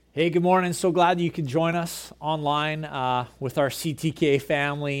Hey, good morning. So glad you could join us online with our CTK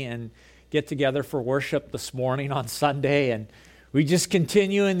family and get together for worship this morning on Sunday. And we just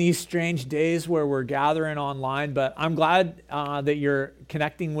continue in these strange days where we're gathering online, but I'm glad that you're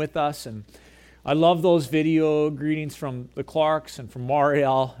connecting with us. And I love those video greetings from the Clarks and from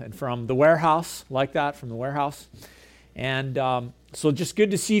Mariel and from the warehouse, like that, from the warehouse. And so just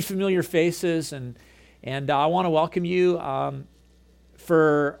good to see familiar faces. And I want to welcome you.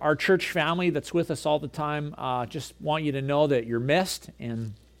 For our church family that's with us all the time, just want you to know that you're missed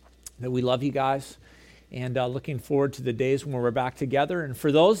and that we love you guys, and looking forward to the days when we're back together. And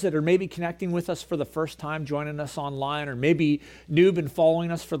for those that are maybe connecting with us for the first time, joining us online, or maybe new, been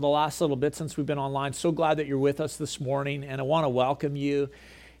following us for the last little bit since we've been online, so glad that you're with us this morning, and I want to welcome you.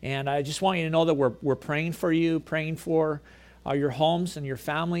 And I just want you to know that we're praying for you, praying for your homes and your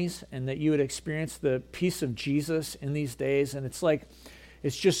families, and that you would experience the peace of Jesus in these days. And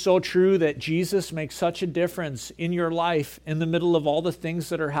it's just so true that Jesus makes such a difference in your life in the middle of all the things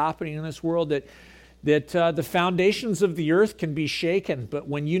that are happening in this world, that the foundations of the earth can be shaken. But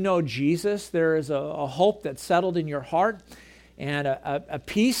when you know Jesus, there is a hope that's settled in your heart, and a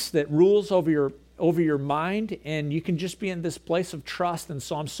peace that rules over your mind, and you can just be in this place of trust. And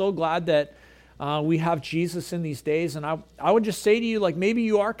so I'm so glad that we have Jesus in these days. And I would just say to you, like, maybe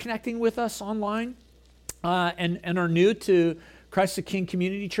you are connecting with us online and are new to Christ the King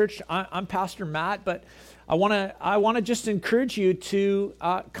Community Church. I'm Pastor Matt, but I want to just encourage you to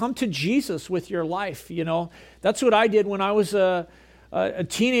come to Jesus with your life. You know, that's what I did when I was a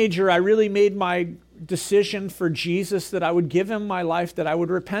teenager. I really made my decision for Jesus, that I would give him my life, that I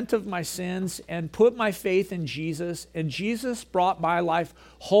would repent of my sins and put my faith in Jesus. And Jesus brought my life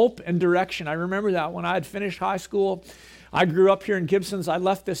hope and direction. I remember that when I had finished high school. I grew up here in Gibsons. I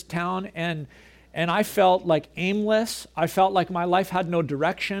left this town and I felt like aimless. I felt like my life had no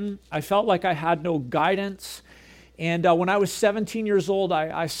direction. I felt like I had no guidance. And when I was 17 years old,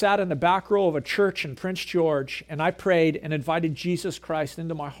 I sat in the back row of a church in Prince George, and I prayed and invited Jesus Christ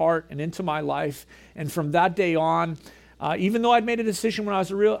into my heart and into my life. And from that day on, even though I'd made a decision when I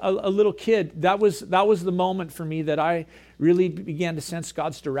was a little kid, that was the moment for me that I really began to sense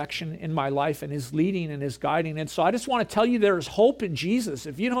God's direction in my life and his leading and his guiding. And so I just want to tell you, there is hope in Jesus.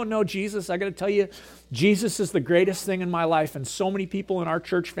 If you don't know Jesus, I got to tell you, Jesus is the greatest thing in my life. And so many people in our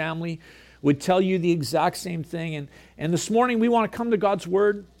church family would tell you the exact same thing. And this morning we want to come to God's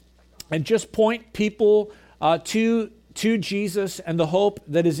word and just point people to Jesus and the hope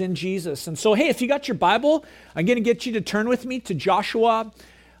that is in Jesus. And so, hey, if you got your Bible, I'm going to get you to turn with me to Joshua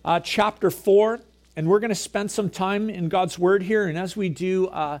chapter 4. And we're going to spend some time in God's word here. And as we do,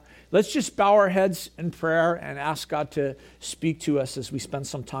 let's just bow our heads in prayer and ask God to speak to us as we spend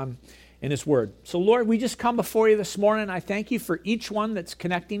some time in his word. So Lord, we just come before you this morning. I thank you for each one that's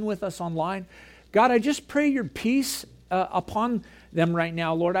connecting with us online. God, I just pray your peace upon them right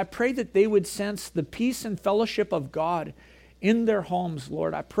now, Lord. I pray that they would sense the peace and fellowship of God in their homes,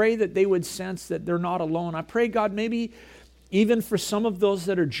 Lord. I pray that they would sense that they're not alone. I pray, God, maybe even for some of those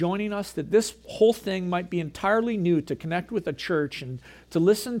that are joining us, that this whole thing might be entirely new, to connect with a church and to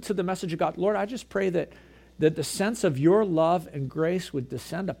listen to the message of God. Lord, I just pray that the sense of your love and grace would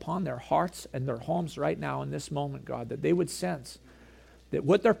descend upon their hearts and their homes right now in this moment, God, that they would sense that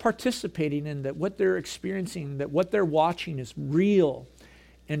what they're participating in, that what they're experiencing, that what they're watching is real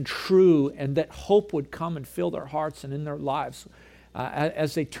and true, and that hope would come and fill their hearts and in their lives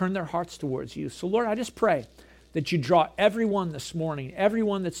as they turn their hearts towards you. So Lord, I just pray that you draw everyone this morning,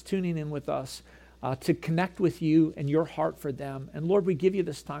 everyone that's tuning in with us, to connect with you and your heart for them. And Lord, we give you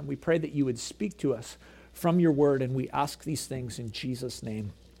this time. We pray that you would speak to us from your word, and we ask these things in Jesus'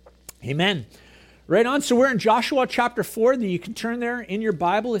 name. Amen. Right on. So we're in Joshua chapter 4. You can turn there in your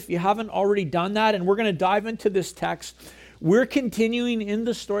Bible if you haven't already done that. And we're going to dive into this text. We're continuing in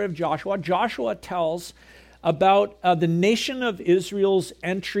the story of Joshua. Joshua tells about the nation of Israel's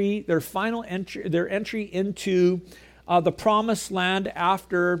entry, their final entry, their entry into the promised land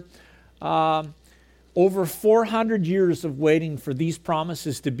after over 400 years of waiting for these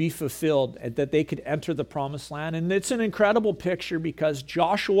promises to be fulfilled, that they could enter the promised land. And it's an incredible picture, because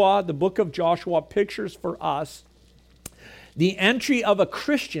Joshua, the book of Joshua, pictures for us the entry of a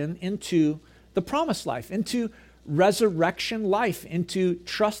Christian into the promised life, into resurrection life, into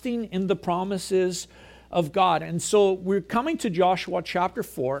trusting in the promises of God. And so we're coming to Joshua chapter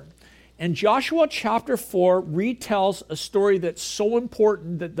 4, and Joshua chapter 4 retells a story that's so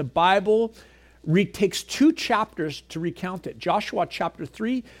important that the Bible takes 2 chapters to recount it. Joshua chapter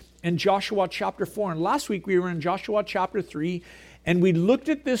 3 and Joshua chapter 4. And last week we were in Joshua chapter 3, And we looked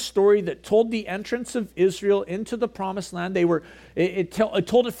at this story that told the entrance of Israel into the promised land. It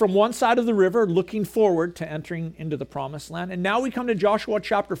told it from one side of the river, looking forward to entering into the promised land. And now we come to Joshua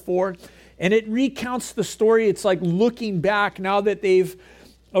chapter 4, and it recounts the story. It's like looking back now that they've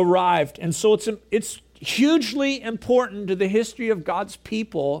arrived. And so it's hugely important to the history of God's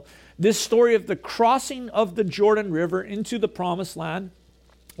people, this story of the crossing of the Jordan River into the promised land.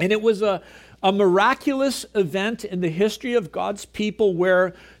 And it was a miraculous event in the history of God's people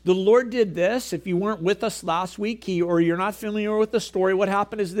where the Lord did this. If you weren't with us last week or you're not familiar with the story, what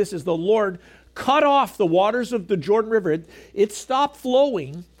happened is this, is the Lord cut off the waters of the Jordan River. It stopped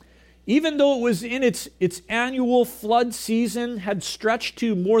flowing, even though it was in its annual flood season, had stretched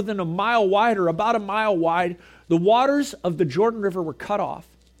to more than a mile wide or about a mile wide. The waters of the Jordan River were cut off.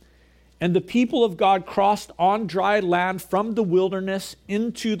 And the people of God crossed on dry land from the wilderness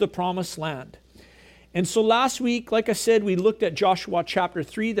into the promised land. And so last week, like I said, we looked at Joshua chapter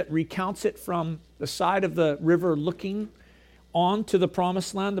 3 that recounts it from the side of the river looking on to the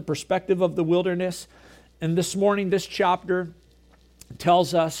promised land, the perspective of the wilderness. And this morning, this chapter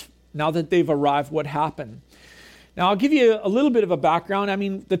tells us, now that they've arrived, what happened. Now, I'll give you a little bit of a background. I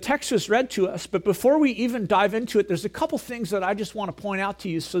mean, the text was read to us, but before we even dive into it, there's a couple things that I just want to point out to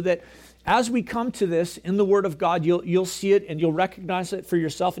you so that as we come to this in the Word of God, you'll see it and you'll recognize it for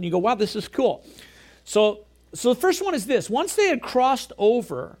yourself and you go, wow, this is cool. So the first one is this. Once they had crossed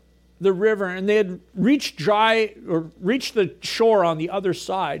over the river and they had reached the shore on the other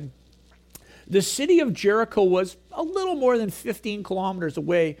side, the city of Jericho was a little more than 15 kilometers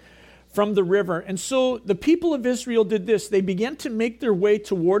away from the river. And so the people of Israel did this. They began to make their way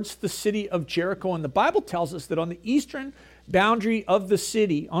towards the city of Jericho. And the Bible tells us that on the eastern boundary of the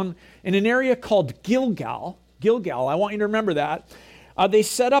city, in an area called Gilgal, I want you to remember that, they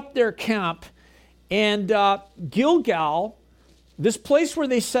set up their camp. And Gilgal, this place where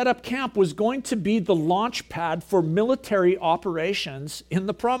they set up camp, was going to be the launch pad for military operations in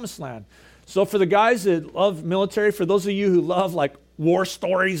the Promised Land. So for the guys that love military, for those of you who love like war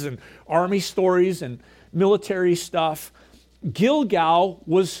stories and army stories and military stuff, Gilgal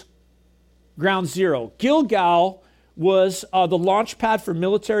was ground zero. Gilgal was the launch pad for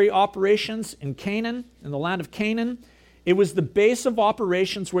military operations in Canaan, in the land of Canaan. It was the base of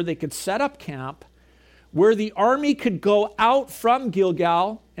operations where they could set up camp, where the army could go out from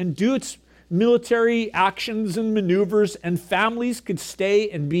Gilgal and do its military actions and maneuvers, and families could stay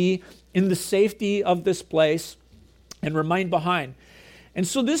and be in the safety of this place and remain behind. And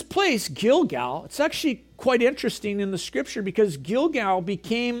so this place, Gilgal, it's actually quite interesting in the scripture because Gilgal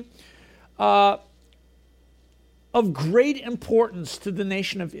became of great importance to the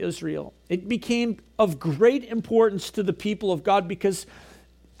nation of Israel. It became of great importance to the people of God because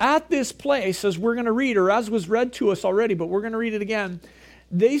at this place, as we're going to read, or as was read to us already, but we're going to read it again,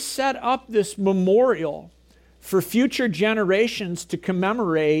 they set up this memorial for future generations to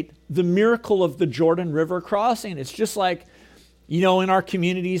commemorate the miracle of the Jordan River crossing. It's just like, in our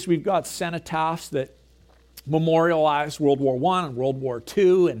communities, we've got cenotaphs that memorialize World War I and World War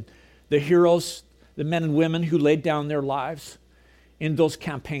II and the heroes, the men and women who laid down their lives in those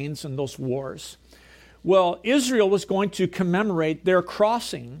campaigns and those wars. Well, Israel was going to commemorate their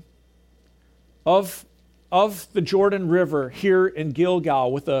crossing of the Jordan River here in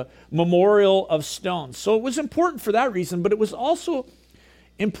Gilgal with a memorial of stones. So it was important for that reason, but it was also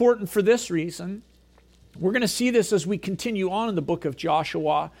important for this reason. We're going to see this as we continue on in the book of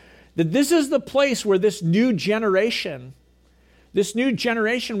Joshua, that this is the place where this new generation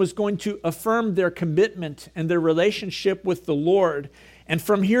was going to affirm their commitment and their relationship with the Lord. And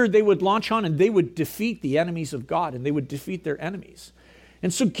from here, they would launch on and they would defeat the enemies of God and they would defeat their enemies.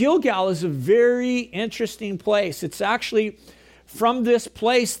 And so Gilgal is a very interesting place. It's actually from this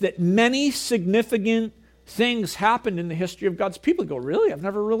place that many significant things happened in the history of God's people. You go, really? I've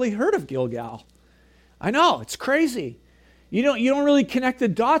never really heard of Gilgal. I know, it's crazy. You don't really connect the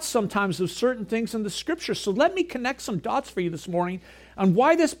dots sometimes of certain things in the scripture. So let me connect some dots for you this morning on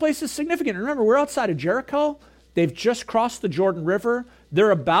why this place is significant. Remember, we're outside of Jericho. They've just crossed the Jordan River. They're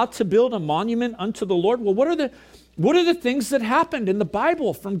about to build a monument unto the Lord. Well, what are the things that happened in the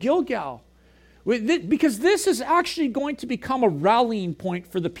Bible from Gilgal? Because this is actually going to become a rallying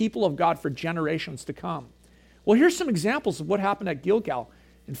point for the people of God for generations to come. Well, here's some examples of what happened at Gilgal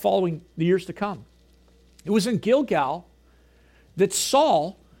in following the years to come. It was in Gilgal that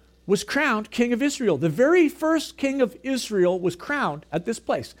Saul was crowned king of Israel. The very first king of Israel was crowned at this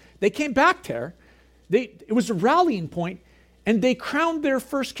place. They came back there. It was a rallying point, and they crowned their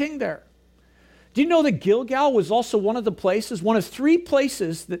first king there. Do you know that Gilgal was also one of three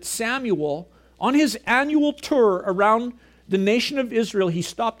places that Samuel, on his annual tour around the nation of Israel, he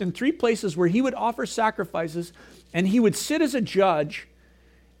stopped in 3 places where he would offer sacrifices and he would sit as a judge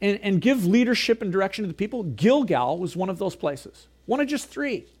and give leadership and direction to the people. Gilgal was one of those places, one of just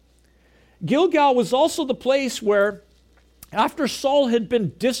 3. Gilgal was also the place where, after Saul had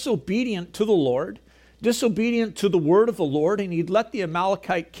been disobedient to the Lord, disobedient to the word of the Lord, and he'd let the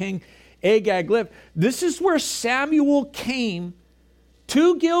Amalekite king Agag live, this is where Samuel came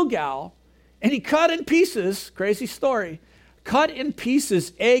to Gilgal, and he cut in pieces, crazy story, cut in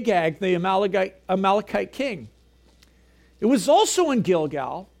pieces Agag, the Amalekite king. It was also in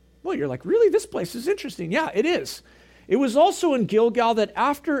Gilgal. Well, you're like, really? This place is interesting. Yeah, it is. It was also in Gilgal that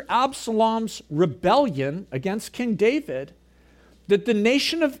after Absalom's rebellion against King David, that the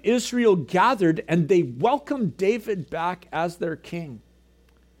nation of Israel gathered and they welcomed David back as their king.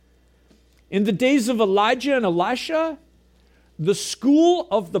 In the days of Elijah and Elisha, the school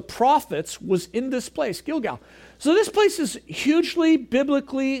of the prophets was in this place, Gilgal. So this place is hugely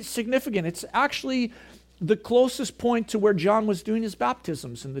biblically significant. It's actually the closest point to where John was doing his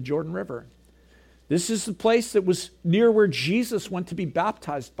baptisms in the Jordan River. This is the place that was near where Jesus went to be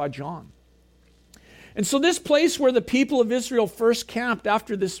baptized by John. And so this place where the people of Israel first camped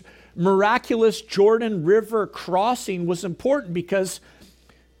after this miraculous Jordan River crossing was important because,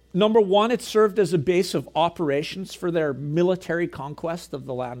 number one, it served as a base of operations for their military conquest of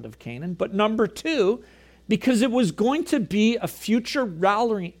the land of Canaan. But number two, because it was going to be a future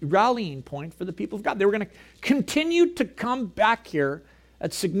rallying point for the people of God. They were going to continue to come back here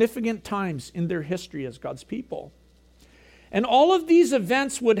at significant times in their history as God's people. And all of these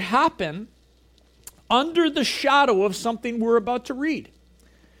events would happen under the shadow of something we're about to read.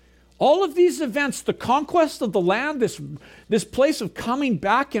 All of these events, the conquest of the land, this place of coming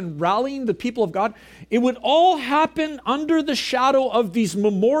back and rallying the people of God, it would all happen under the shadow of these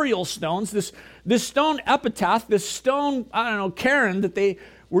memorial stones, this stone epitaph, this stone, cairn that they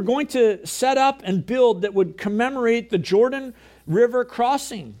were going to set up and build that would commemorate the Jordan River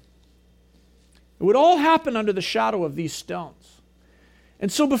crossing. It would all happen under the shadow of these stones.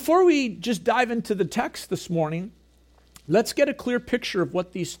 And so before we just dive into the text this morning, let's get a clear picture of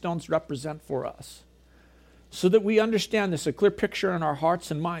what these stones represent for us so that we understand this, a clear picture in our hearts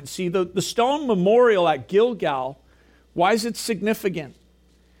and minds. See, the stone memorial at Gilgal, why is it significant?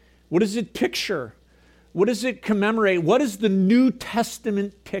 What does it picture? What does it commemorate? What is the New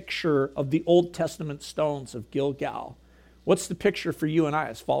Testament picture of the Old Testament stones of Gilgal? What's the picture for you and I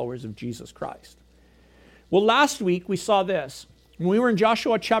as followers of Jesus Christ? Well, last week we saw this. When we were in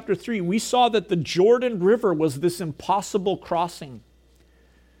Joshua chapter 3, we saw that the Jordan River was this impossible crossing.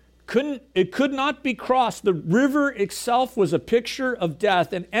 It could not be crossed. The river itself was a picture of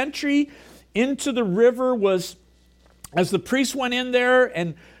death. And entry into the river was, as the priests went in there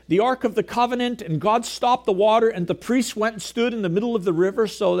and the Ark of the Covenant, and God stopped the water, and the priests went and stood in the middle of the river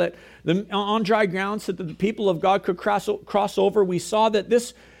so that on dry ground so that the people of God could cross over. We saw that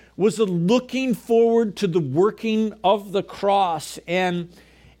this was a looking forward to the working of the cross and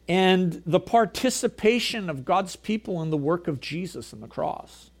the participation of God's people in the work of Jesus and the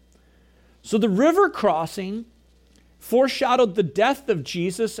cross. So the river crossing foreshadowed the death of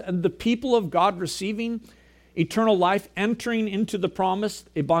Jesus and the people of God receiving eternal life, entering into the promised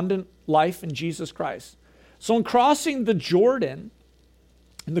abundant life in Jesus Christ. So in crossing the Jordan,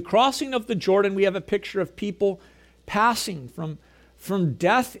 in the crossing of the Jordan, we have a picture of people passing from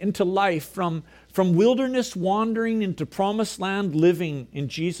death into life, from wilderness wandering into promised land living in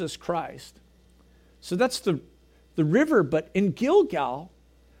Jesus Christ. So that's the river. But in Gilgal,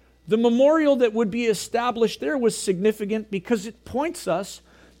 the memorial that would be established there was significant because it points us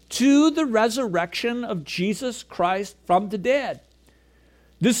to the resurrection of Jesus Christ from the dead.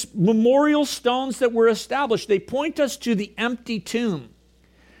 This memorial stones that were established, they point us to the empty tomb.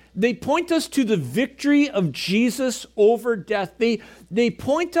 They point us to the victory of Jesus over death. They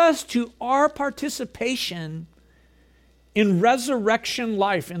point us to our participation in resurrection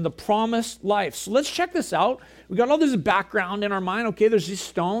life, in the promised life. So let's check this out. We got all this background in our mind. Okay, there's these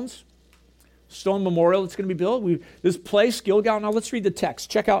stones. Stone memorial that's going to be built. This place, Gilgal. Now let's read the text.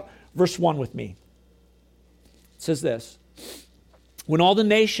 Check out verse 1 with me. It says this. When all the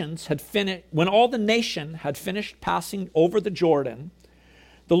nation had finished passing over the Jordan,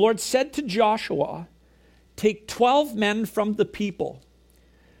 the Lord said to Joshua, "Take 12 men from the people,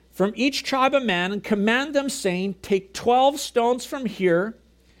 from each tribe a man, and command them, saying, take 12 stones from here,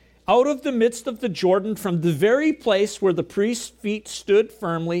 out of the midst of the Jordan, from the very place where the priest's feet stood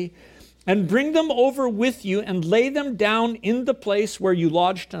firmly, and bring them over with you, and lay them down in the place where you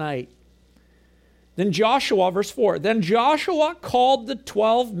lodge tonight." Then Joshua, verse 4, then Joshua called the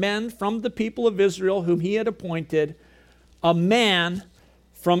 12 men from the people of Israel whom he had appointed, a man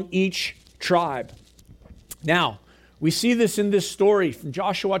from each tribe. Now, we see this in this story from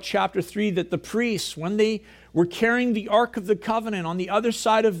Joshua chapter 3, that the priests, when they were carrying the Ark of the Covenant on the other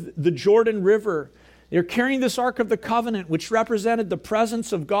side of the Jordan River, they're carrying this Ark of the Covenant, which represented the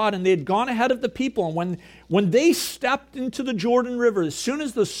presence of God, and they had gone ahead of the people. And when they stepped into the Jordan River, as soon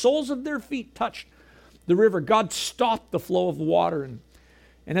as the soles of their feet touched the river, God stopped the flow of water.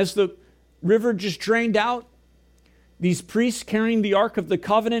 And as the river just drained out, these priests carrying the Ark of the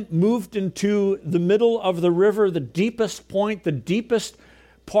Covenant moved into the middle of the river, the deepest point, the deepest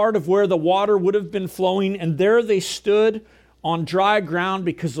part of where the water would have been flowing. And there they stood on dry ground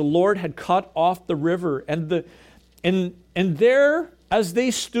because the Lord had cut off the river. And there, as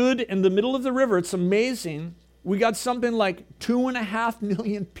they stood in the middle of the river, it's amazing, we got something like 2.5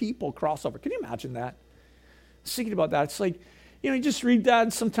 million people cross over. Can you imagine that? Thinking about that, it's like, you just read that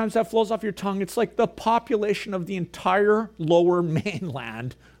and sometimes that flows off your tongue. It's like the population of the entire lower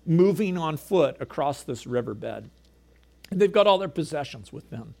mainland moving on foot across this riverbed. And they've got all their possessions with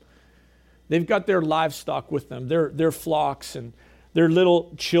them. They've got their livestock with them, their flocks and their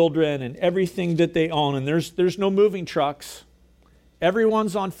little children and everything that they own. And there's no moving trucks.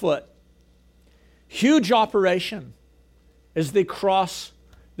 Everyone's on foot. Huge operation as they cross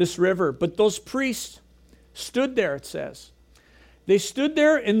this river. But those priests stood there, it says. They stood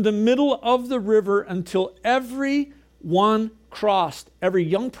there in the middle of the river until everyone crossed. Every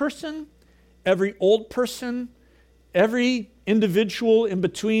young person, every old person, every individual in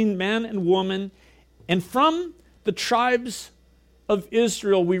between, man and woman. And from the tribes of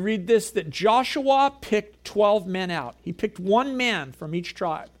Israel, we read this, that Joshua picked 12 men out. He picked one man from each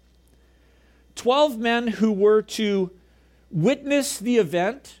tribe. 12 men who were to witness the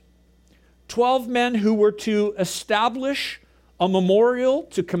event. 12 men who were to establish a memorial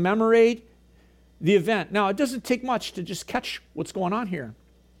to commemorate the event. Now, it doesn't take much to just catch what's going on here.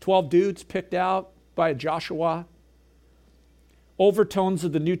 12 dudes picked out by Joshua. Overtones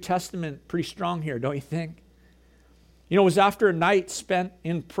of the New Testament pretty strong here, don't you think? It was after a night spent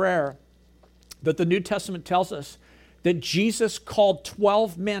in prayer that the New Testament tells us that Jesus called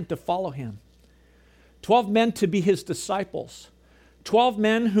 12 men to follow him. 12 men to be his disciples. 12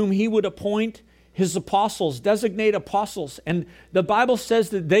 men whom he would appoint his apostles, designate apostles. And the Bible says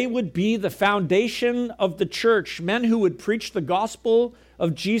that they would be the foundation of the church, men who would preach the gospel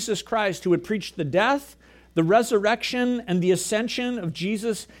of Jesus Christ, who would preach the death, the resurrection, and the ascension of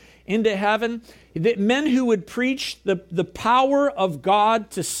Jesus into heaven. Men who would preach the power of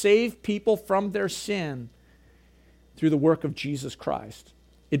God to save people from their sin through the work of Jesus Christ.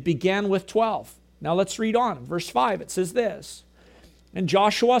 It began with 12. Now let's read on. Verse 5, it says this, "And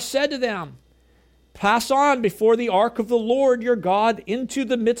Joshua said to them, 'Pass on before the ark of the Lord your God into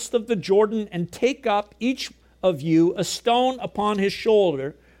the midst of the Jordan, and take up each of you a stone upon his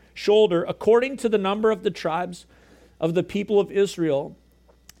shoulder, according to the number of the tribes of the people of Israel,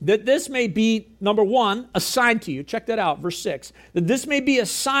 that this may be,'" number one, "a sign to you." Check that out, verse 6. "That this may be a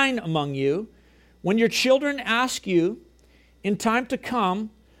sign among you, when your children ask you in time to come,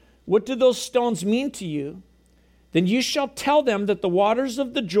 'What do those stones mean to you?' Then you shall tell them that the waters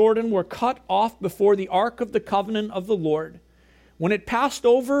of the Jordan were cut off before the ark of the covenant of the Lord. When it passed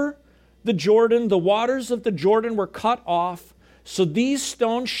over the Jordan, the waters of the Jordan were cut off. So these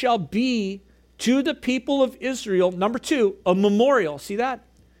stones shall be to the people of Israel," number two, "a memorial." See that?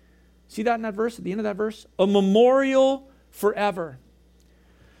 See that in that verse, at the end of that verse? "A memorial forever."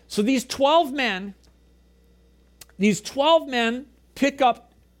 So these 12 men pick up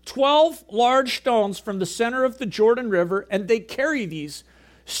 12 large stones from the center of the Jordan River, and they carry these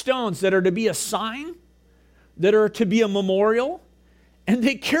stones that are to be a sign, that are to be a memorial, and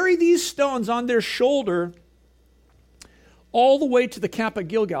they carry these stones on their shoulder all the way to the camp at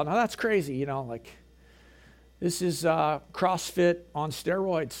Gilgal. Now that's crazy, this is CrossFit on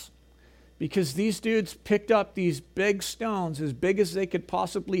steroids, because these dudes picked up these big stones, as big as they could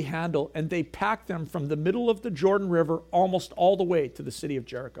possibly handle, and they packed them from the middle of the Jordan River almost all the way to the city of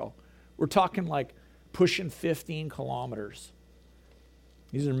Jericho. We're talking like pushing 15 kilometers.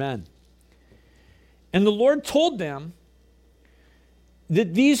 These are men. And the Lord told them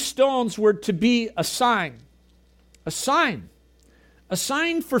that these stones were to be a sign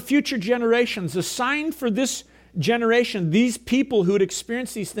for future generations, a sign for this generation, these people who had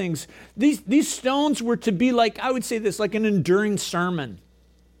experienced these things. These stones were to be like, I would say this, like an enduring sermon.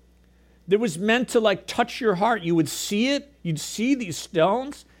 That was meant to touch your heart. You would see it, you'd see these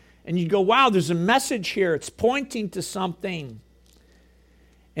stones, and you'd go, wow, there's a message here. It's pointing to something.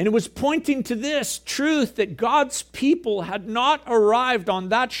 And it was pointing to this truth that God's people had not arrived on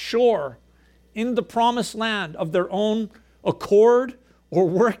that shore in the promised land of their own accord or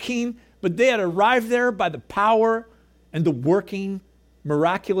working, but they had arrived there by the power and the working,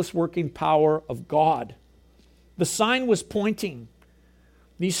 miraculous working power of God. The sign was pointing.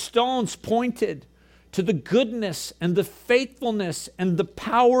 These stones pointed to the goodness and the faithfulness and the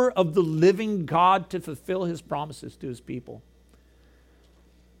power of the living God to fulfill his promises to his people.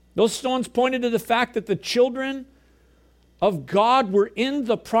 Those stones pointed to the fact that the children of God were in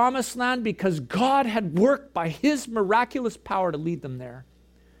the promised land because God had worked by his miraculous power to lead them there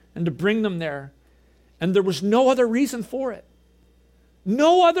and to bring them there. And there was no other reason for it.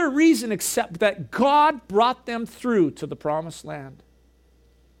 No other reason except that God brought them through to the promised land.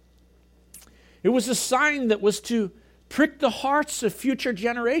 It was a sign that was to prick the hearts of future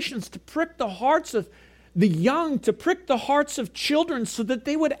generations, to prick the hearts of the young, to prick the hearts of children so that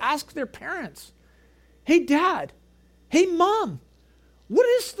they would ask their parents, hey, Dad, hey, Mom, what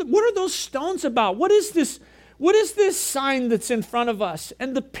are those stones about? What is this sign that's in front of us?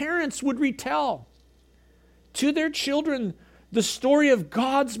 And the parents would retell to their children the story of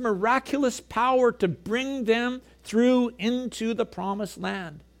God's miraculous power to bring them through into the promised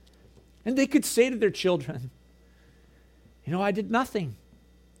land. And they could say to their children, I did nothing.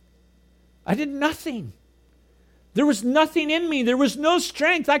 I did nothing. There was nothing in me. There was no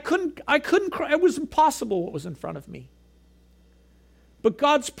strength. I couldn't cry. It was impossible what was in front of me. But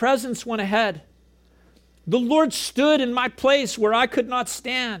God's presence went ahead. The Lord stood in my place where I could not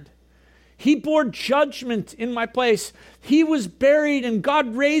stand. He bore judgment in my place. He was buried and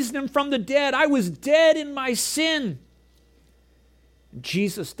God raised him from the dead. I was dead in my sin.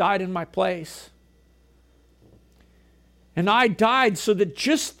 Jesus died in my place. And I died so that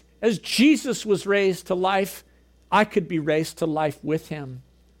just as Jesus was raised to life, I could be raised to life with him.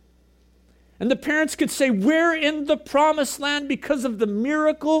 And the parents could say, we're in the promised land because of the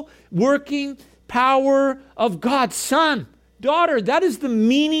miracle working power of God. Son, daughter, that is the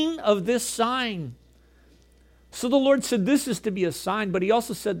meaning of this sign. So the Lord said this is to be a sign, but he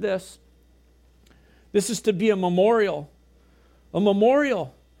also said this. This is to be a memorial. A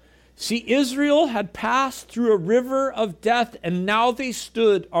memorial. See, Israel had passed through a river of death, and now they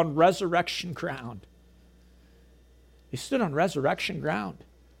stood on resurrection ground. They stood on resurrection ground.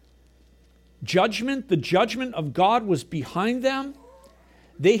 Judgment, the judgment of God was behind them.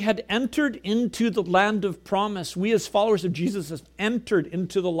 They had entered into the land of promise. We as followers of Jesus have entered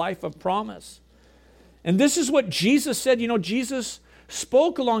into the life of promise. And this is what Jesus said. Jesus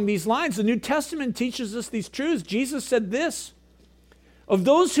spoke along these lines. The New Testament teaches us these truths. Jesus said this. Of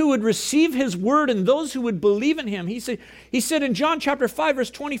those who would receive his word and those who would believe in him. He said in John chapter 5, verse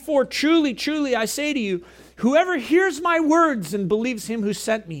 24, truly, truly, I say to you, whoever hears my words and believes him who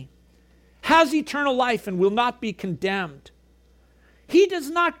sent me has eternal life and will not be condemned. He does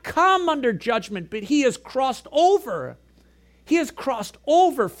not come under judgment, but he has crossed over. He has crossed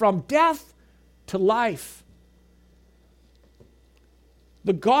over from death to life.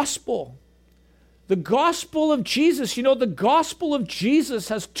 The gospel of Jesus, the gospel of Jesus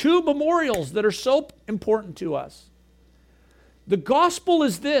has two memorials that are so important to us. The gospel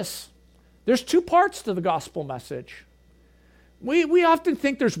is this. There's two parts to the gospel message. We often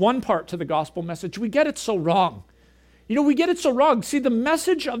think there's one part to the gospel message. We get it so wrong. We get it so wrong. See, the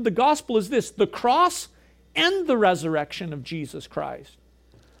message of the gospel is this: the cross and the resurrection of Jesus Christ.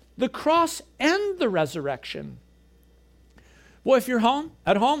 The cross and the resurrection. Boy, if you're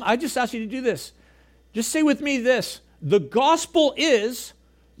at home, I just ask you to do this. Just say with me this: the gospel is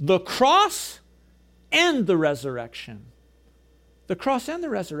the cross and the resurrection. The cross and the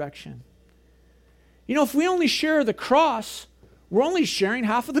resurrection. If we only share the cross, we're only sharing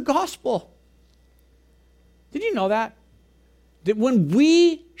half of the gospel. Did you know that? That when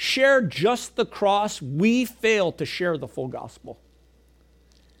we share just the cross, we fail to share the full gospel.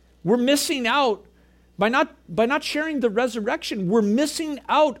 We're missing out. By not sharing the resurrection, we're missing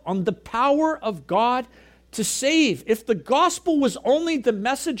out on the power of God to save. If the gospel was only the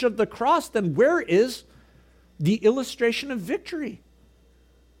message of the cross, then where is the illustration of victory?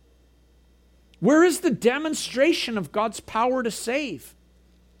 Where is the demonstration of God's power to save?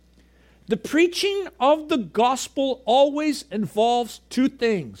 The preaching of the gospel always involves two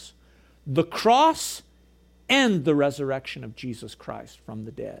things: the cross and the resurrection of Jesus Christ from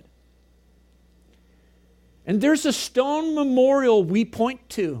the dead. And there's a stone memorial we point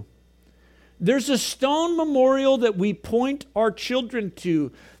to. There's a stone memorial that we point our children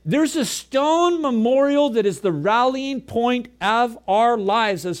to. There's a stone memorial that is the rallying point of our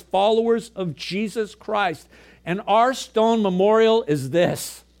lives as followers of Jesus Christ. And our stone memorial is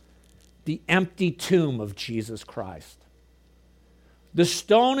this: the empty tomb of Jesus Christ. The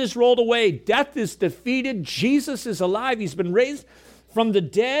stone is rolled away. Death is defeated. Jesus is alive. He's been raised from the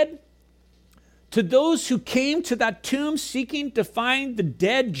dead. To those who came to that tomb seeking to find the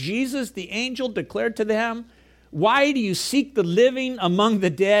dead Jesus, the angel declared to them, "Why do you seek the living among the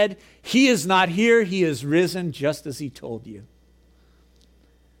dead? He is not here. He is risen, just as he told you."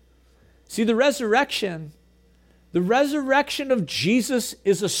 See, the resurrection of Jesus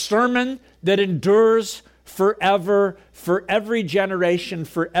is a sermon that endures forever, for every generation,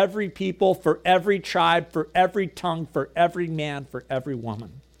 for every people, for every tribe, for every tongue, for every man, for every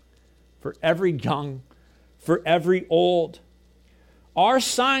woman, for every young, for every old. Our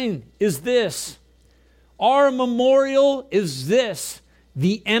sign is this. Our memorial is this,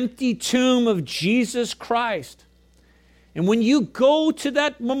 the empty tomb of Jesus Christ. And when you go to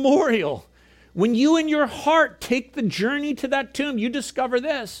that memorial, when you in your heart take the journey to that tomb, you discover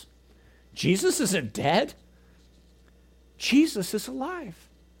this. Jesus isn't dead. Jesus is alive.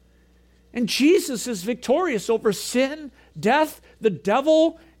 And Jesus is victorious over sin, death, the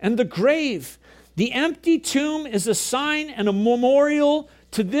devil, and the grave. The empty tomb is a sign and a memorial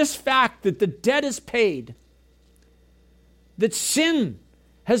to this fact that the debt is paid, that sin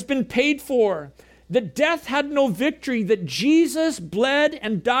has been paid for, that death had no victory, that Jesus bled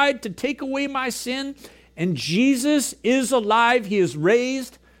and died to take away my sin, and Jesus is alive. He is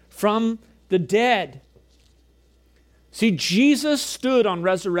raised from the dead. See, Jesus stood on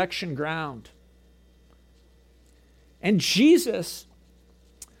resurrection ground. And Jesus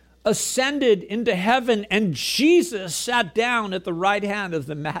ascended into heaven, and Jesus sat down at the right hand of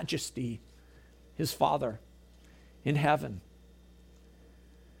the Majesty, his Father, in heaven.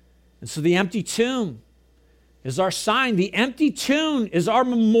 And so the empty tomb is our sign. The empty tomb is our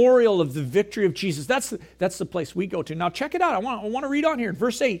memorial of the victory of Jesus. That's the place we go to. Now check it out. I want to read on here in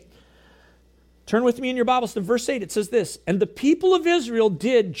verse 8. Turn with me in your Bibles to verse 8. It says this, "And the people of Israel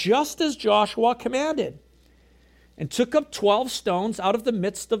did just as Joshua commanded, and took up 12 stones out of the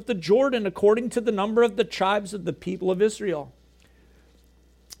midst of the Jordan, according to the number of the tribes of the people of Israel,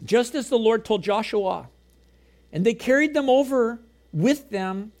 just as the Lord told Joshua. And they carried them over with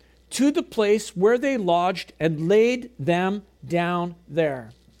them to the place where they lodged and laid them down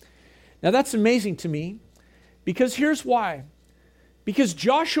there." Now that's amazing to me, because here's why. Because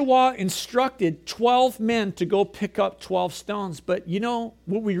Joshua instructed 12 men to go pick up 12 stones. But you know,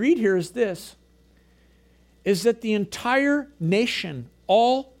 what we read here is this, is that the entire nation,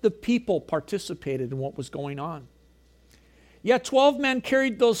 all the people participated in what was going on. Yeah, 12 men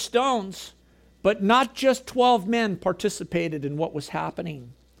carried those stones, but not just 12 men participated in what was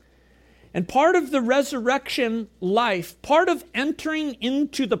happening. And part of the resurrection life, part of entering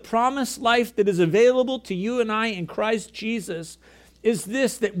into the promised life that is available to you and I in Christ Jesus, is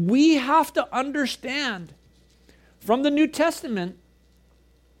this, that we have to understand from the New Testament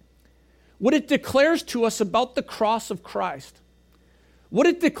what it declares to us about the cross of Christ, what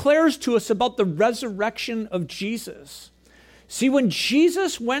it declares to us about the resurrection of Jesus. See, when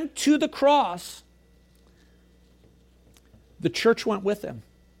Jesus went to the cross, the church went with him.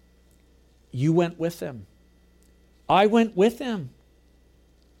 You went with him. I went with him.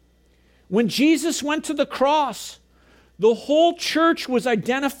 When Jesus went to the cross, the whole church was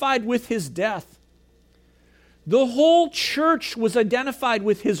identified with his death. The whole church was identified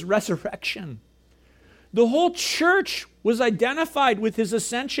with his resurrection. The whole church was identified with his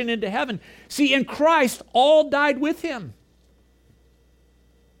ascension into heaven. See, in Christ, all died with him.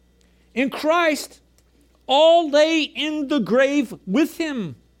 In Christ, all lay in the grave with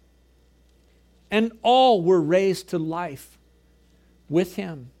him. And all were raised to life with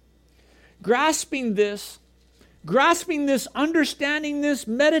him. Grasping this, understanding this,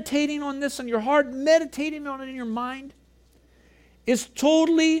 meditating on this in your heart, meditating on it in your mind, is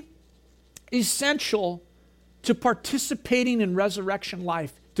totally essential to participating in resurrection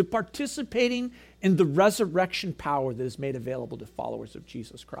life, to participating in the resurrection power that is made available to followers of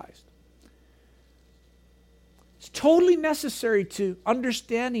Jesus Christ. It's totally necessary to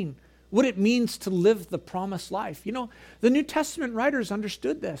understanding what it means to live the promised life. You know, the New Testament writers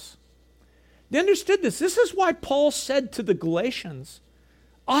understood this. They understood this. This is why Paul said to the Galatians,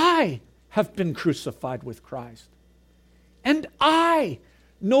 "I have been crucified with Christ. And I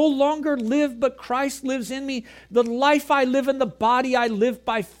no longer live, but Christ lives in me. The life I live in the body, I live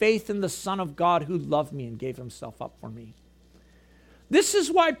by faith in the Son of God who loved me and gave himself up for me." This is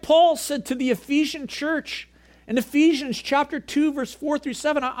why Paul said to the Ephesian church in Ephesians chapter 2, verse 4 through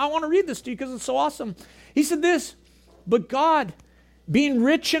 7, I want to read this to you because it's so awesome. He said this, "But God, being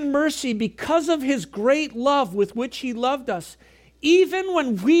rich in mercy, because of his great love with which he loved us, even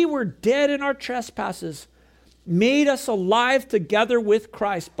when we were dead in our trespasses, made us alive together with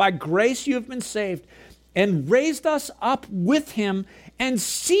Christ. By grace you have been saved, and raised us up with him and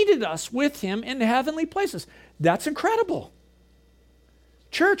seated us with him in heavenly places. That's incredible.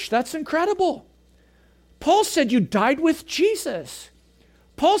 Church, that's incredible. Paul said you died with Jesus.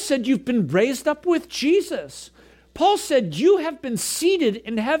 Paul said you've been raised up with Jesus. Paul said you have been seated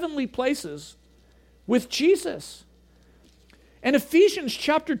in heavenly places with Jesus. And Ephesians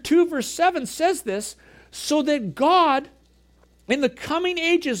chapter 2 verse 7 says this, so that God in the coming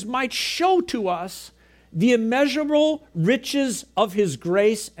ages might show to us the immeasurable riches of his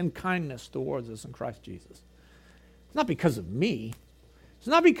grace and kindness towards us in Christ Jesus. It's not because of me. It's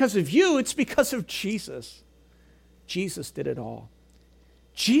not because of you. It's because of Jesus. Jesus did it all.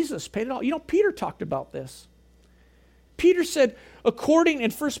 Jesus paid it all. You know, Peter talked about this. Peter said, according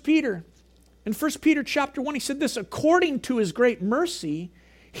in 1 Peter chapter 1, he said this, according to his great mercy,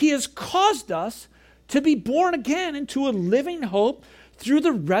 he has caused us to be born again into a living hope through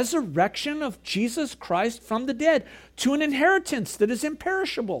the resurrection of Jesus Christ from the dead, to an inheritance that is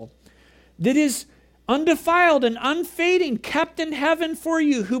imperishable, that is undefiled and unfading, kept in heaven for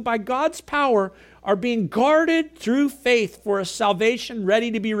you, who by God's power are being guarded through faith for a salvation ready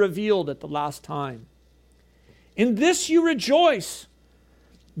to be revealed at the last time. In this you rejoice,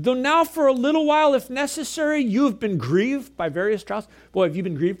 though now for a little while, if necessary, you have been grieved by various trials. Boy, have you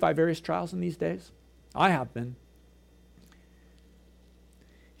been grieved by various trials in these days? I have been.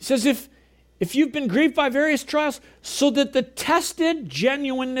 He says, if you've been grieved by various trials, so that the tested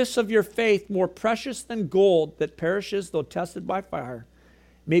genuineness of your faith, more precious than gold that perishes though tested by fire,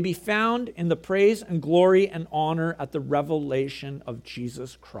 may be found in the praise and glory and honor at the revelation of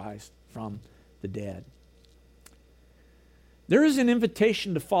Jesus Christ from the dead. There is an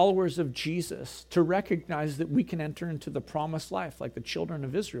invitation to followers of Jesus to recognize that we can enter into the promised life like the children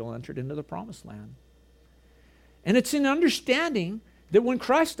of Israel entered into the promised land. And it's in understanding that when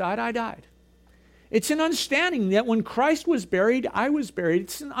Christ died, I died. It's an understanding that when Christ was buried, I was buried.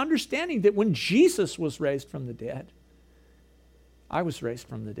 It's an understanding that when Jesus was raised from the dead, I was raised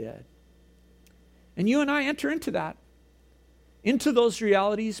from the dead. And you and I enter into that, into those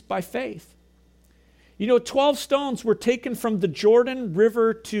realities by faith. You know, 12 stones were taken from the Jordan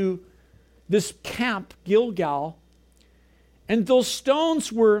River to this camp, Gilgal, and those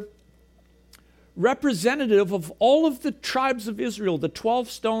stones were representative of all of the tribes of Israel, the 12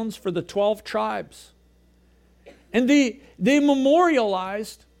 stones for the 12 tribes. And they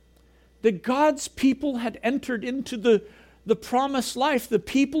memorialized that God's people had entered into the promised life. The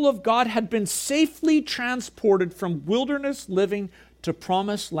people of God had been safely transported from wilderness living to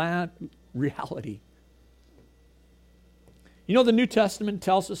promised land reality. You know, the New Testament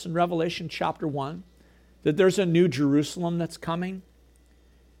tells us in Revelation chapter 1 that there's a new Jerusalem that's coming.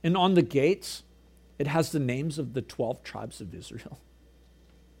 And on the gates, it has the names of the 12 tribes of Israel.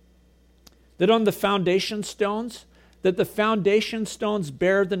 That on the foundation stones, that the foundation stones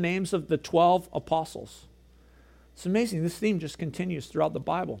bear the names of the 12 apostles. It's amazing. This theme just continues throughout the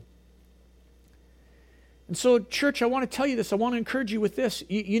Bible. And so, church, I want to tell you this. I want to encourage you with this.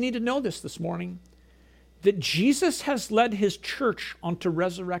 You need to know this morning. That Jesus has led his church onto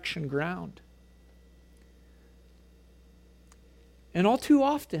resurrection ground. And all too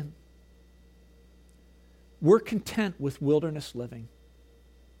often, we're content with wilderness living.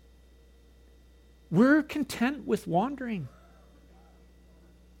 We're content with wandering.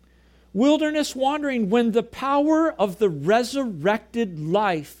 Wilderness wandering when the power of the resurrected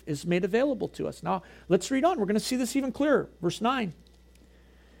life is made available to us. Now, let's read on. We're going to see this even clearer. Verse 9.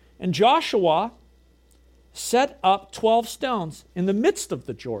 And Joshua set up 12 stones in the midst of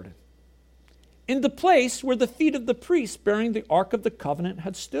the Jordan, in the place where the feet of the priests bearing the Ark of the Covenant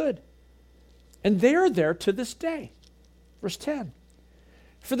had stood. And they are there to this day. Verse 10.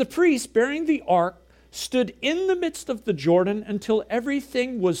 For the priests bearing the ark stood in the midst of the Jordan until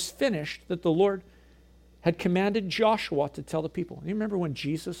everything was finished that the Lord had commanded Joshua to tell the people. You remember when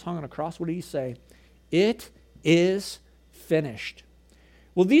Jesus hung on a cross, what did he say? It is finished.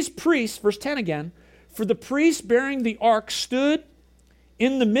 Well, these priests, verse 10 again, for the priests bearing the ark stood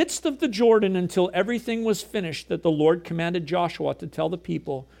in the midst of the Jordan until everything was finished that the Lord commanded Joshua to tell the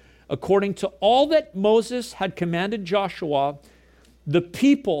people. According to all that Moses had commanded Joshua, the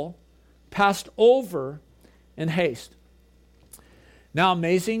people passed over in haste. Now,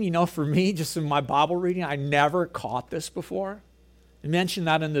 amazing, you know, for me, just in my Bible reading, I never caught this before. I mentioned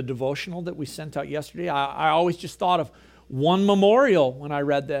that in the devotional that we sent out yesterday. I always just thought of one memorial when I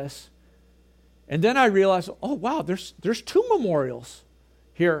read this. And then I realized, oh, wow, there's two memorials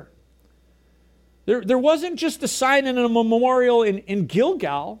here. There wasn't just a sign and a memorial in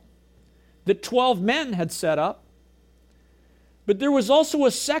Gilgal. that 12 men had set up. But there was also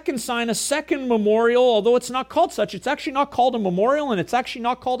a second sign, a second memorial, although it's not called such. It's actually not called a memorial, and it's actually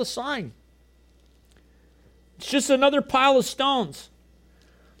not called a sign. It's just another pile of stones.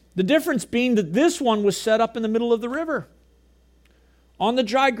 The difference being that this one was set up in the middle of the river, on the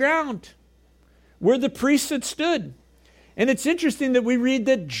dry ground, where the priests had stood. And it's interesting that we read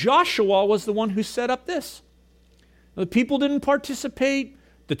that Joshua was the one who set up this. The people didn't participate.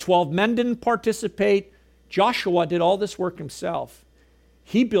 The 12 men didn't participate. Joshua did all this work himself.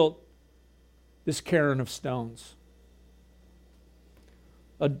 He built this cairn of stones.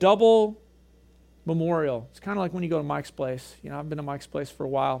 A double memorial. It's kind of like when you go to Mike's Place. You know, I've been to Mike's Place for a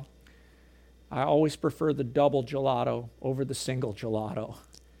while. I always prefer the double gelato over the single gelato.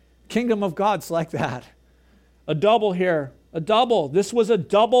 Kingdom of God's like that. A double here. A double. This was a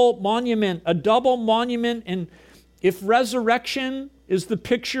double monument. A double monument. And if resurrection is the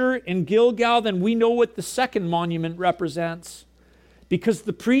picture in Gilgal, then we know what the second monument represents. Because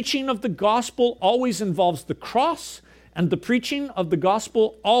the preaching of the gospel always involves the cross, and the preaching of the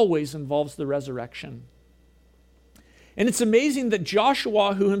gospel always involves the resurrection. And it's amazing that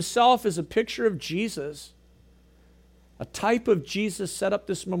Joshua, who himself is a picture of Jesus, a type of Jesus, set up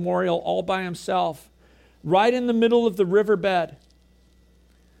this memorial all by himself, right in the middle of the riverbed,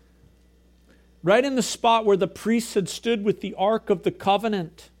 right in the spot where the priests had stood with the Ark of the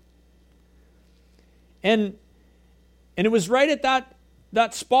Covenant. And it was right at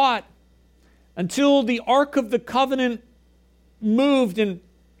that spot until the Ark of the Covenant moved and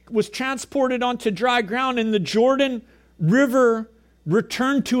was transported onto dry ground and the Jordan River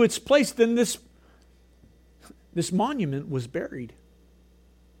returned to its place. Then this monument was buried.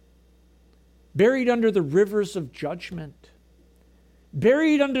 Buried under the rivers of judgment.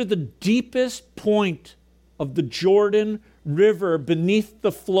 Buried under the deepest point of the Jordan River, beneath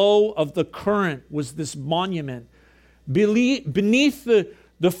the flow of the current, was this monument. Beneath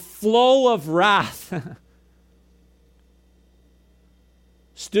the flow of wrath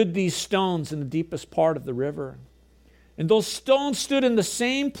stood these stones in the deepest part of the river. And those stones stood in the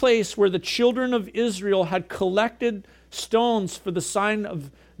same place where the children of Israel had collected stones for the sign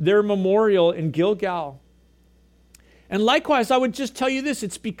of their memorial in Gilgal. And likewise, I would just tell you this,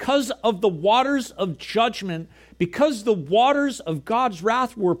 it's because of the waters of judgment, because the waters of God's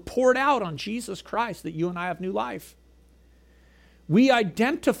wrath were poured out on Jesus Christ, that you and I have new life. We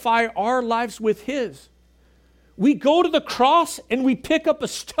identify our lives with His. We go to the cross and we pick up a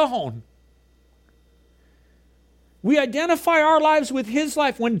stone. We identify our lives with His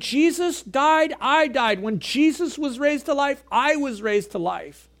life. When Jesus died, I died. When Jesus was raised to life, I was raised to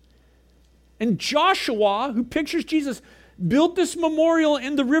life. And Joshua, who pictures Jesus, built this memorial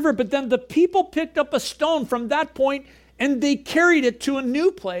in the river, but then the people picked up a stone from that point and they carried it to a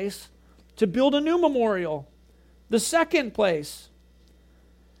new place to build a new memorial, the second place.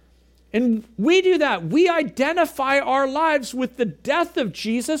 And we do that. We identify our lives with the death of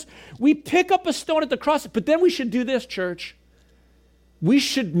Jesus. We pick up a stone at the cross, but then we should do this, church. We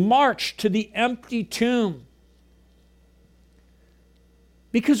should march to the empty tomb.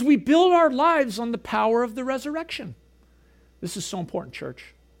 Because we build our lives on the power of the resurrection. This is so important,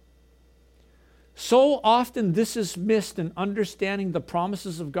 church. So often this is missed in understanding the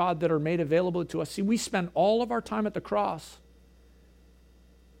promises of God that are made available to us. See, we spend all of our time at the cross,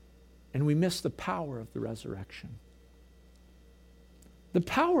 and we miss the power of the resurrection. The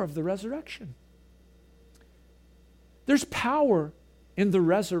power of the resurrection. There's power in the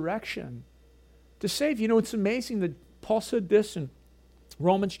resurrection to save. You know, it's amazing that Paul said this in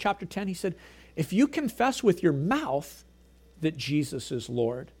Romans chapter 10. He said, if you confess with your mouth that Jesus is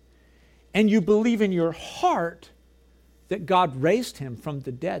Lord, and you believe in your heart that God raised him from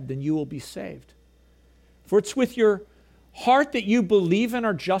the dead, then you will be saved. For it's with your heart that you believe and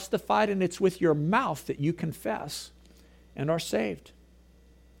are justified, and it's with your mouth that you confess and are saved.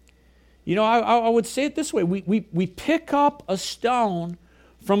 You know, I would say it this way. We pick up a stone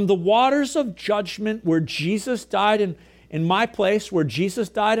from the waters of judgment where Jesus died in my place, where Jesus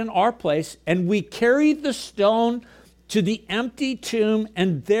died in our place, and we carry the stone to the empty tomb,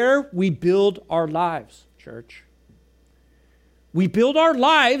 and there we build our lives, church. We build our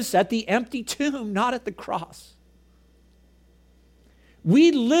lives at the empty tomb, not at the cross.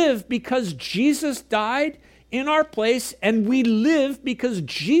 We live because Jesus died in our place, and we live because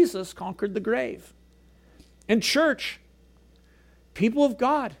Jesus conquered the grave. And church, people of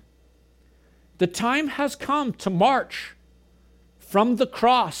God, the time has come to march from the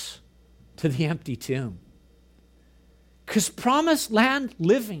cross to the empty tomb. Because promised land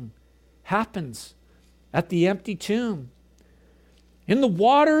living happens at the empty tomb. In the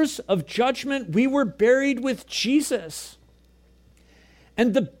waters of judgment, we were buried with Jesus.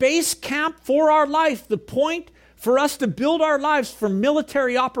 And the base camp for our life, the point for us to build our lives for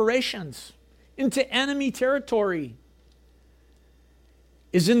military operations into enemy territory,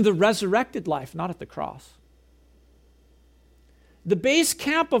 is in the resurrected life, not at the cross. The base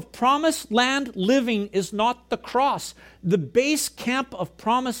camp of promised land living is not the cross. The base camp of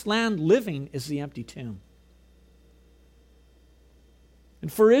promised land living is the empty tomb.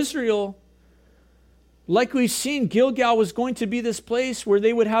 And for Israel, like we've seen, Gilgal was going to be this place where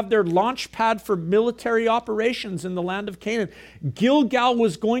they would have their launch pad for military operations in the land of Canaan. Gilgal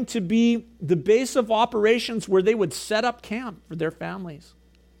was going to be the base of operations where they would set up camp for their families,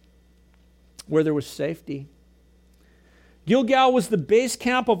 where there was safety. Gilgal was the base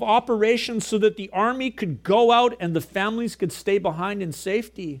camp of operations so that the army could go out and the families could stay behind in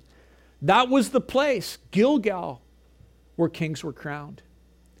safety. That was the place, Gilgal, where kings were crowned.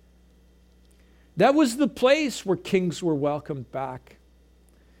 That was the place where kings were welcomed back.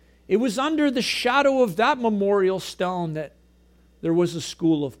 It was under the shadow of that memorial stone that there was a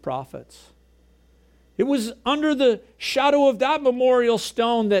school of prophets. It was under the shadow of that memorial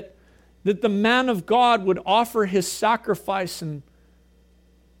stone that the man of God would offer his sacrifice and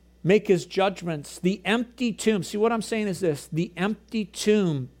make his judgments. The empty tomb. See, what I'm saying is this. The empty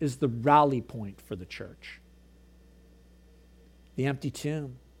tomb is the rally point for the church. The empty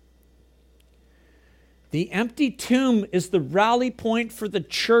tomb. The empty tomb is the rally point for the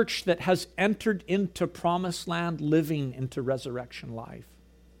church that has entered into promised land living into resurrection life.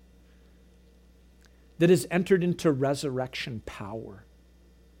 That has entered into resurrection power.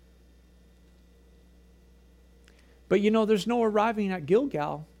 But you know, there's no arriving at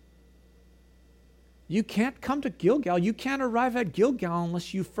Gilgal. You can't come to Gilgal. You can't arrive at Gilgal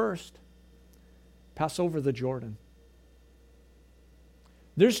unless you first pass over the Jordan.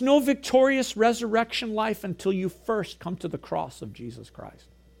 There's no victorious resurrection life until you first come to the cross of Jesus Christ.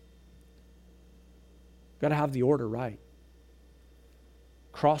 Got to have the order right.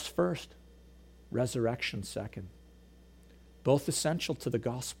 Cross first, resurrection second. Both essential to the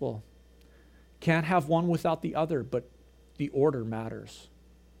gospel. Can't have one without the other, but the order matters.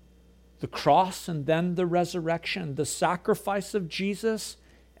 The cross and then the resurrection, the sacrifice of Jesus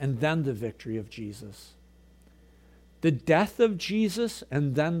and then the victory of Jesus. The death of Jesus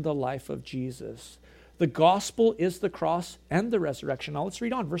and then the life of Jesus. The gospel is the cross and the resurrection. Now let's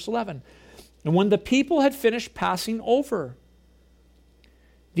read on, verse 11. And when the people had finished passing over,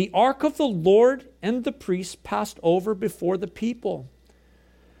 the ark of the Lord and the priests passed over before the people.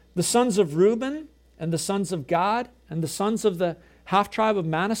 The sons of Reuben and the sons of Gad and the sons of the half-tribe of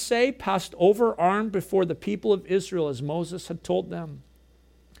Manasseh passed over armed before the people of Israel as Moses had told them.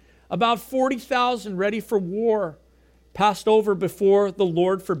 About 40,000 ready for war passed over before the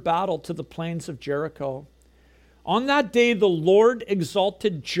Lord for battle to the plains of Jericho. On that day the Lord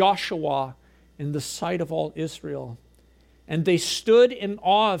exalted Joshua in the sight of all Israel, and they stood in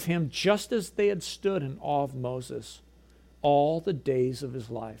awe of him just as they had stood in awe of Moses all the days of his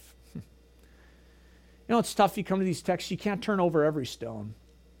life. You know, it's tough. You come to these texts, you can't turn over every stone.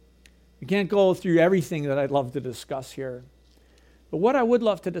 You can't go through everything that I'd love to discuss here. But what I would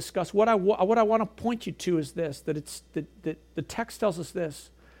love to discuss, what I want to point you to is this, that the text tells us this,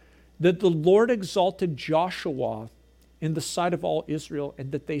 that the Lord exalted Joshua in the sight of all Israel,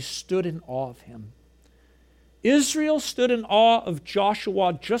 and that they stood in awe of him. Israel stood in awe of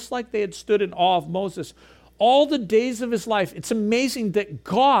Joshua just like they had stood in awe of Moses all the days of his life. It's amazing that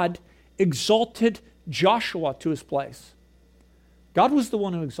God exalted Joshua to his place. God was the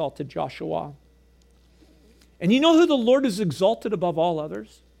one who exalted Joshua. And you know who the Lord has exalted above all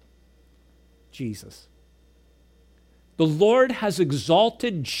others? Jesus. The Lord has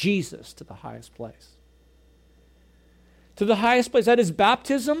exalted Jesus to the highest place. To the highest place. At his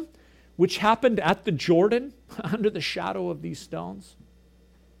baptism, which happened at the Jordan, under the shadow of these stones.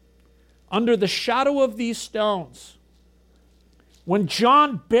 Under the shadow of these stones. When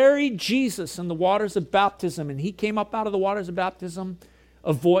John buried Jesus in the waters of baptism, and he came up out of the waters of baptism,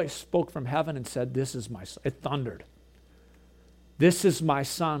 a voice spoke from heaven and said, "This is my son." It thundered. "This is my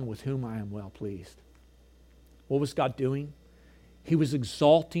son with whom I am well pleased." What was God doing? He was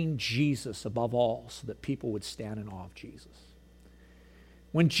exalting Jesus above all so that people would stand in awe of Jesus.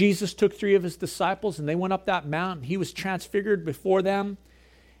 When Jesus took 3 of his disciples and they went up that mountain, he was transfigured before them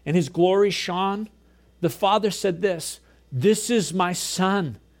and his glory shone. The Father said this, "This is my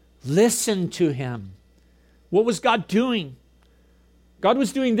son. Listen to him." What was God doing? God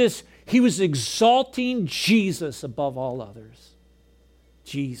was doing this. He was exalting Jesus above all others.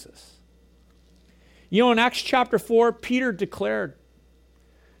 Jesus. You know, in Acts chapter 4, Peter declared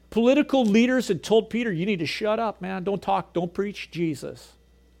Political leaders had told Peter, you need to shut up, man. Don't talk. Don't preach Jesus.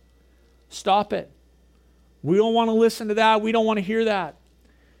 Stop it. We don't want to listen to that. We don't want to hear that.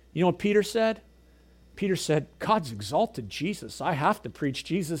 You know what Peter said? Peter said, God's exalted Jesus. I have to preach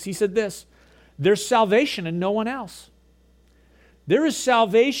Jesus. He said this, there's salvation in no one else. There is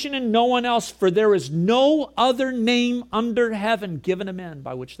salvation in no one else, for there is no other name under heaven given to men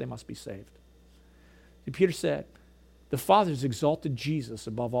by which they must be saved. And Peter said, the Father's exalted Jesus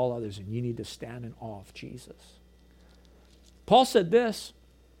above all others, and you need to stand in awe of Jesus. Paul said this.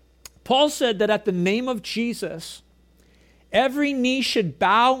 Paul said that at the name of Jesus, every knee should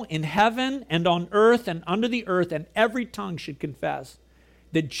bow in heaven and on earth and under the earth, and every tongue should confess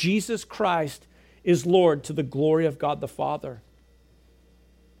that Jesus Christ is Lord, to the glory of God the Father.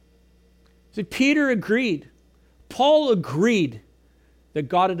 See, Peter agreed. Paul agreed that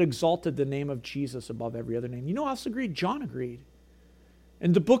God had exalted the name of Jesus above every other name. You know who else agreed? John agreed.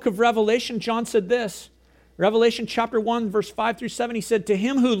 In the book of Revelation, John said this. Revelation chapter 1, verse 5 through 7, he said, to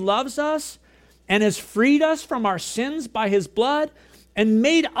him who loves us and has freed us from our sins by his blood and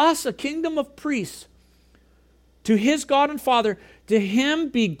made us a kingdom of priests, to his God and Father, to him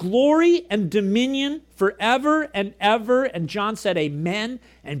be glory and dominion forever and ever. And John said, amen.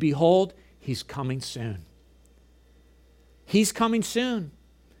 And behold, he's coming soon. He's coming soon.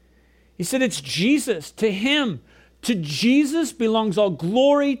 He said it's Jesus. To him, to Jesus belongs all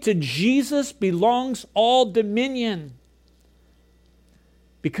glory. To Jesus belongs all dominion.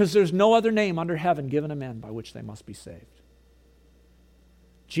 Because there's no other name under heaven given to men by which they must be saved.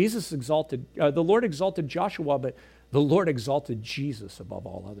 Jesus exalted, the Lord exalted Joshua, but the Lord exalted Jesus above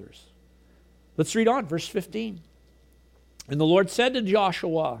all others. Let's read on, verse 15. And the Lord said to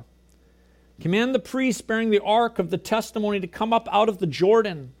Joshua, command the priests bearing the ark of the testimony to come up out of the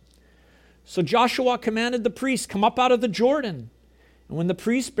Jordan. So Joshua commanded the priests, come up out of the Jordan. And when the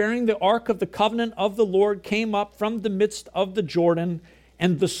priests bearing the ark of the covenant of the Lord came up from the midst of the Jordan,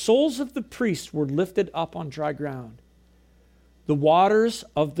 and the soles of the priests were lifted up on dry ground, the waters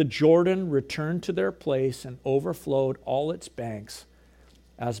of the Jordan returned to their place and overflowed all its banks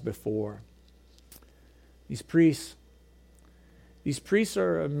as before. These priests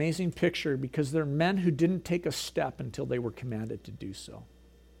are an amazing picture because they're men who didn't take a step until they were commanded to do so.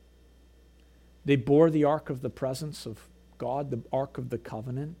 They bore the ark of the presence of God, the ark of the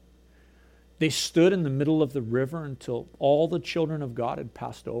covenant. They stood in the middle of the river until all the children of God had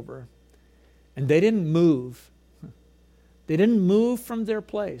passed over. And they didn't move. They didn't move from their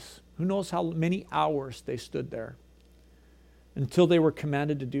place. Who knows how many hours they stood there until they were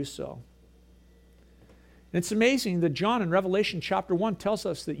commanded to do so. And it's amazing that John in Revelation chapter 1 tells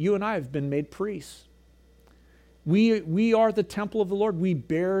us that you and I have been made priests. We are the temple of the Lord. We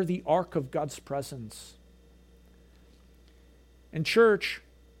bear the ark of God's presence. And church,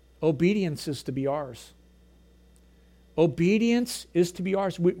 obedience is to be ours. Obedience is to be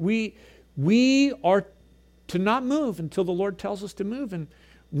ours. We are to not move until the Lord tells us to move. And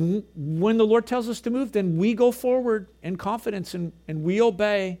when the Lord tells us to move, then we go forward in confidence and we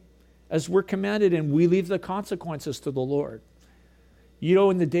obey as we're commanded, and we leave the consequences to the Lord. You know,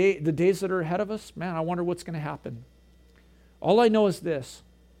 in the days that are ahead of us, man, I wonder what's going to happen. All I know is this.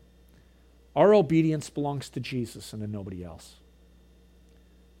 Our obedience belongs to Jesus and to nobody else.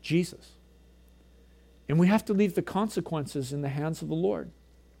 Jesus. And we have to leave the consequences in the hands of the Lord.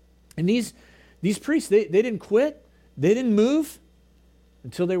 And these priests, they didn't quit. They didn't move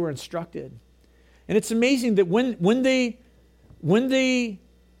until they were instructed. And it's amazing that when they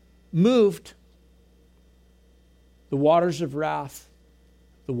moved, the waters of wrath,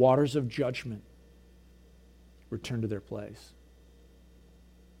 the waters of judgment returned to their place.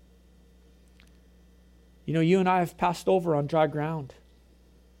 You know, you and I have passed over on dry ground.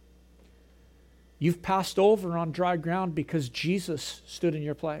 You've passed over on dry ground because Jesus stood in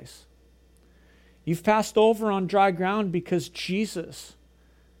your place. You've passed over on dry ground because Jesus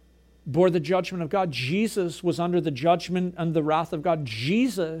bore the judgment of God. Jesus was under the judgment and the wrath of God.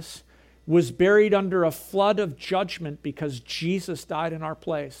 Jesus was buried under a flood of judgment because Jesus died in our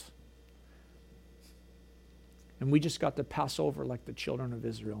place. And we just got to pass over like the children of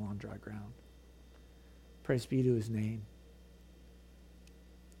Israel on dry ground. Praise be to his name.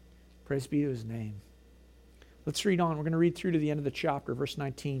 Praise be to his name. Let's read on. We're going to read through to the end of the chapter, verse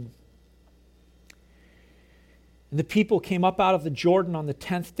 19. And the people came up out of the Jordan on the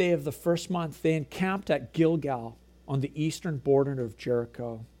 10th day of the first month. They encamped at Gilgal on the eastern border of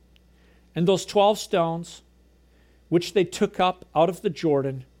Jericho. And those 12 stones, which they took up out of the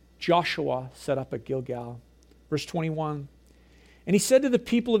Jordan, Joshua set up at Gilgal. Verse 21. And he said to the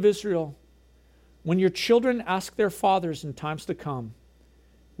people of Israel, when your children ask their fathers in times to come,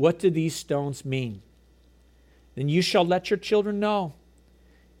 what do these stones mean? Then you shall let your children know.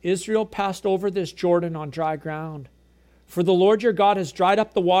 Israel passed over this Jordan on dry ground. For the Lord your God has dried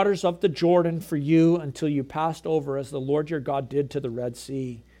up the waters of the Jordan for you until you passed over, as the Lord your God did to the Red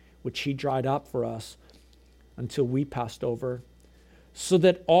Sea, which he dried up for us until we passed over, so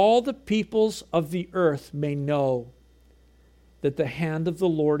that all the peoples of the earth may know that the hand of the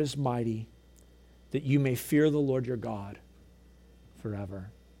Lord is mighty, that you may fear the Lord your God forever.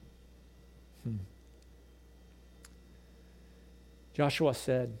 Joshua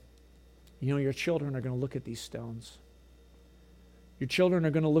said, your children are going to look at these stones. Your children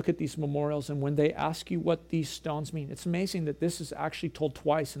are going to look at these memorials, and when they ask you what these stones mean, it's amazing that this is actually told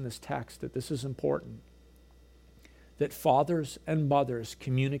twice in this text, that this is important. That fathers and mothers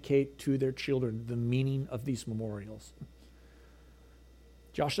communicate to their children the meaning of these memorials.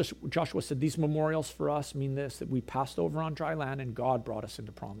 Joshua said, these memorials for us mean this, that we passed over on dry land and God brought us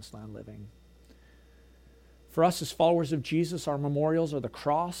into promised land living. For us as followers of Jesus, our memorials are the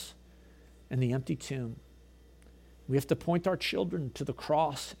cross and the empty tomb. We have to point our children to the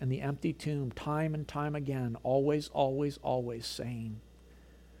cross and the empty tomb time and time again, always, always, always saying,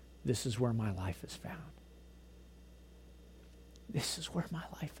 this is where my life is found. This is where my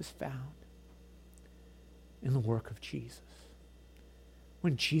life is found, in the work of Jesus.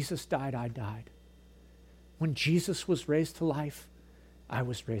 When Jesus died, I died. When Jesus was raised to life, I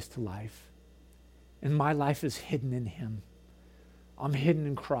was raised to life. And my life is hidden in him. I'm hidden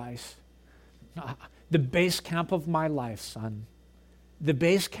in Christ. The base camp of my life, son, the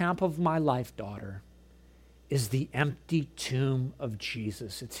base camp of my life, daughter, is the empty tomb of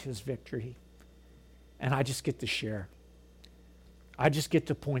Jesus. It's his victory. And I just get to share. I just get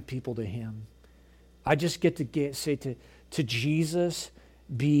to point people to him. I just get to say to Jesus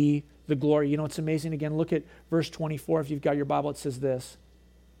be the glory. It's amazing. Again, look at verse 24. If you've got your Bible, it says this.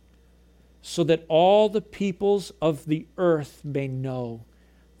 So that all the peoples of the earth may know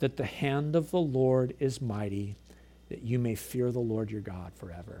that the hand of the Lord is mighty, that you may fear the Lord your God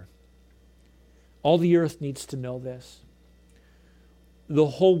forever. All the earth needs to know this. The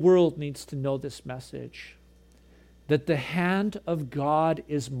whole world needs to know this message, that the hand of God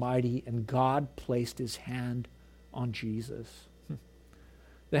is mighty, and God placed his hand on Jesus.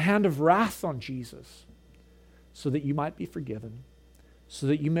 The hand of wrath on Jesus, so that you might be forgiven, so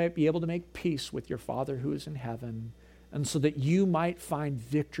that you might be able to make peace with your Father who is in heaven, and so that you might find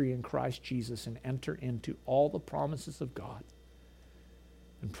victory in Christ Jesus and enter into all the promises of God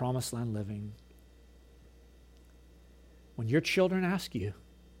and promised land living. When your children ask you,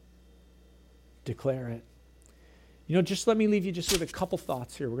 declare it. Just let me leave you just with a couple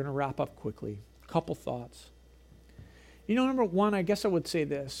thoughts here. We're going to wrap up quickly. A couple thoughts. Number one, I guess I would say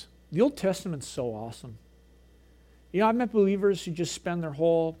this. The Old Testament's so awesome. I've met believers who just spend their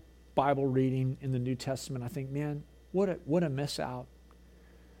whole Bible reading in the New Testament. I think, man, what a miss out.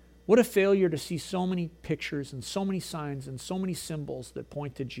 What a failure to see so many pictures and so many signs and so many symbols that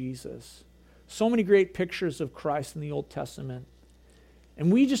point to Jesus. So many great pictures of Christ in the Old Testament.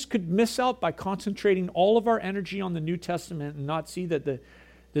 And we just could miss out by concentrating all of our energy on the New Testament and not see that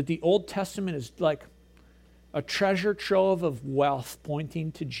the Old Testament is like a treasure trove of wealth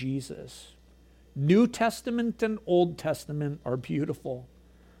pointing to Jesus. New Testament and Old Testament are beautiful.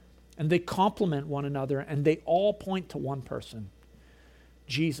 And they complement one another, and they all point to one person,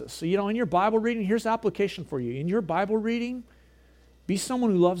 Jesus. So, in your Bible reading, here's the application for you. In your Bible reading, be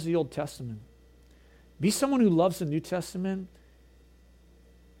someone who loves the Old Testament. Be someone who loves the New Testament,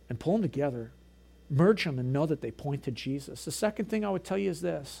 and pull them together. Merge them and know that they point to Jesus. The second thing I would tell you is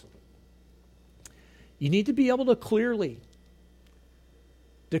this. You need to be able to clearly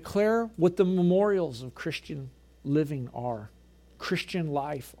declare what the memorials of Christian living are. Christian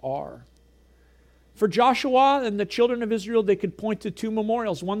life are. For Joshua and the children of Israel, they could point to two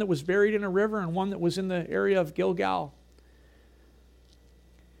memorials, one that was buried in a river and one that was in the area of Gilgal.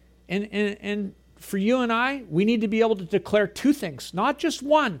 And for you and I, we need to be able to declare two things, not just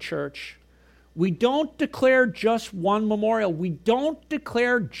one, church. We don't declare just one memorial. We don't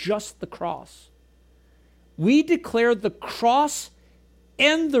declare just the cross. We declare the cross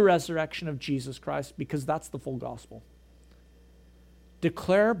and the resurrection of Jesus Christ, because that's the full gospel.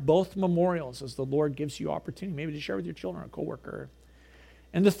 Declare both memorials as the Lord gives you opportunity, maybe to share with your children or a coworker.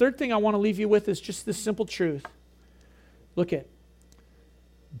 And the third thing I want to leave you with is just this simple truth. Look at,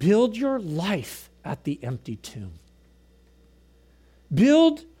 build your life at the empty tomb.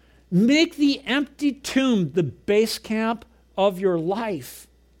 Make the empty tomb the base camp of your life.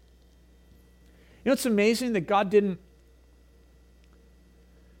 It's amazing that God didn't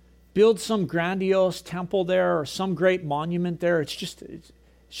build some grandiose temple there or some great monument there. It's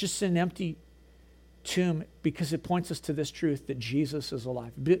It's just an empty tomb because it points us to this truth that Jesus is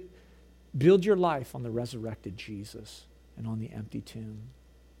alive. Build your life on the resurrected Jesus and on the empty tomb.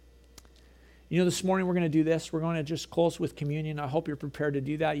 You know, this morning we're going to do this. We're going to just close with communion. I hope you're prepared to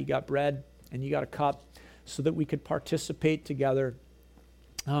do that. You got bread and you got a cup so that we could participate together.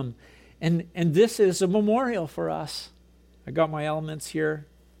 And this is a memorial for us. I got my elements here.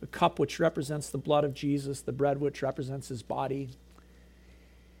 The cup which represents the blood of Jesus, the bread which represents his body.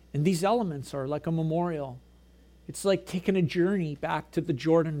 And these elements are like a memorial. It's like taking a journey back to the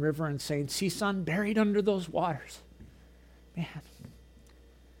Jordan River and saying, see, son, buried under those waters. Man,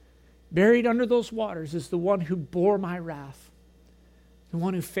 buried under those waters is the one who bore my wrath, the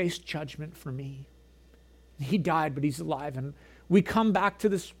one who faced judgment for me. He died, but he's alive. And we come back to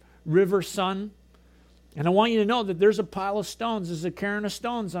this river, son, and I want you to know that there's a pile of stones. There's a cairn of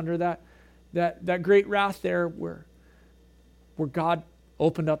stones under that great wrath there where God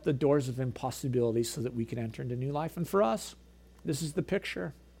opened up the doors of impossibility so that we could enter into new life. And for us, this is the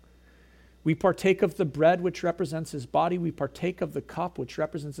picture. We partake of the bread which represents his body. We partake of the cup which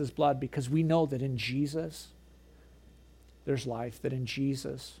represents his blood because we know that in Jesus there's life, that in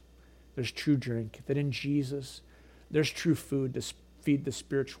Jesus there's true drink, that in Jesus there's true food to feed the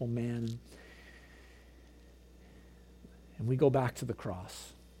spiritual man. And we go back to the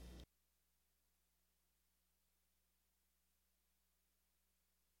cross.